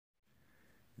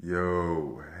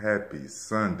Yo, happy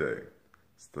Sunday.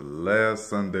 It's the last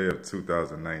Sunday of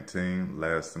 2019,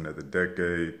 last Sunday of the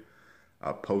decade.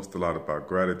 I post a lot about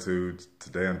gratitude.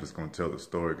 Today I'm just going to tell the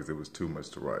story because it was too much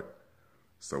to write.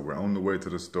 So we're on the way to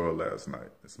the store last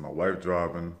night. It's my wife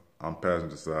driving. I'm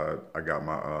passenger side. I got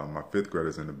my fifth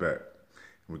graders in the back.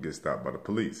 We get stopped by the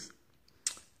police.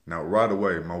 Now right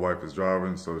away, my wife is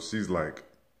driving, so she's like,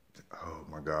 "Oh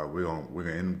my God, we're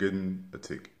gonna end up getting a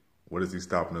ticket. What is he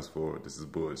stopping us for? This is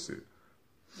bullshit."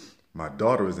 My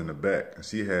daughter is in the back, and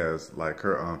she has like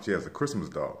she has a Christmas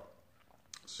doll.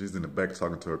 She's in the back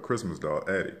talking to her Christmas doll,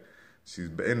 Addie. She's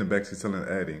in the back. She's telling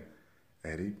Addie,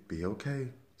 "Addie, be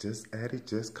okay. Just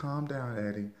calm down,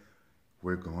 Addie.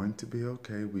 We're going to be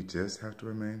okay. We just have to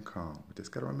remain calm. We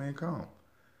just gotta remain calm."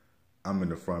 I'm in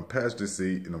the front passenger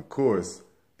seat, and of course,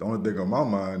 the only thing on my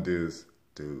mind is,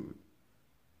 dude,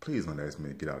 please don't ask me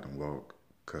to get out and walk,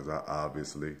 because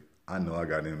I know I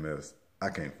got MS. I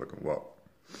can't fucking walk.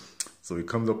 So he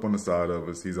comes up on the side of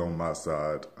us. He's on my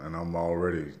side, and I'm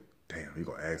already, damn, he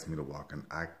gonna ask me to walk, and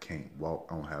I can't walk.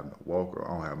 I don't have no walker. I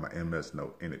don't have my MS,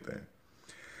 no anything.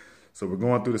 So we're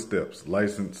going through the steps.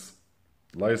 License,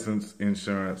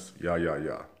 insurance,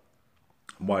 yah.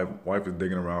 Wife is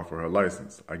digging around for her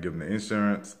license. I give him the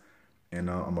insurance, and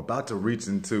I'm about to reach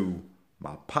into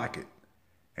my pocket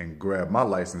and grab my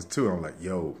license too. I'm like,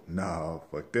 yo, nah,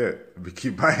 fuck that. Let me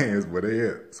keep my hands where they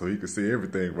at so he can see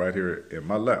everything right here in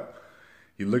my lap.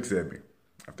 He looks at me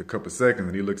after a couple of seconds,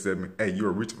 and he looks at me, "Hey, you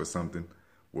were reaching for something.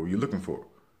 What were you looking for?"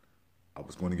 "I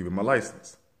was going to give you my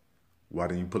license." "Why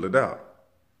didn't you pull it out?"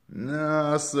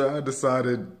 "Nah, sir, I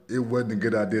decided it wasn't a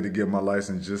good idea to get my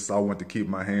license, just so I want to keep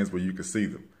my hands where you could see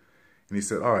them." And he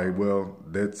said, "All right, well,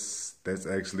 that's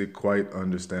actually quite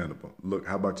understandable. Look,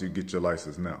 how about you get your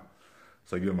license now?"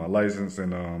 So I give him my license,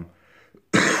 and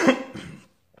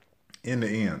in the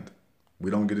end,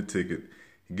 we don't get a ticket.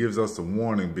 He gives us a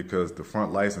warning because the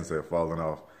front license had fallen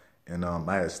off, and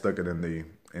I had stuck it in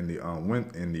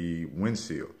the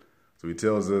windshield. So he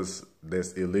tells us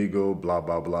that's illegal, blah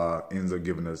blah blah. Ends up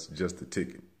giving us just a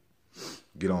ticket.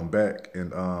 Get on back,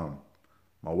 and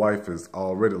my wife is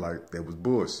already like, that was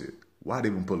bullshit. Why'd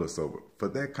even pull us over for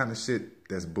that kind of shit?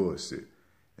 That's bullshit.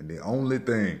 And the only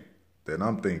thing that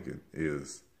I'm thinking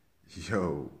is,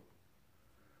 yo,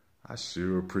 I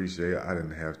sure appreciate I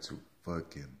didn't have to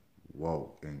fucking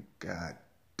walk. And god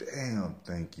damn,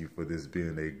 thank you for this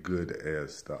being a good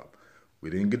ass stop.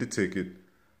 We didn't get a ticket.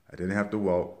 I didn't have to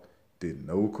walk. Did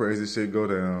no crazy shit go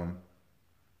down.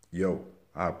 Yo,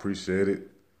 I appreciate it.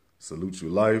 Salute you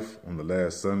life on the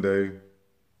last Sunday.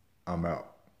 I'm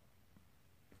out.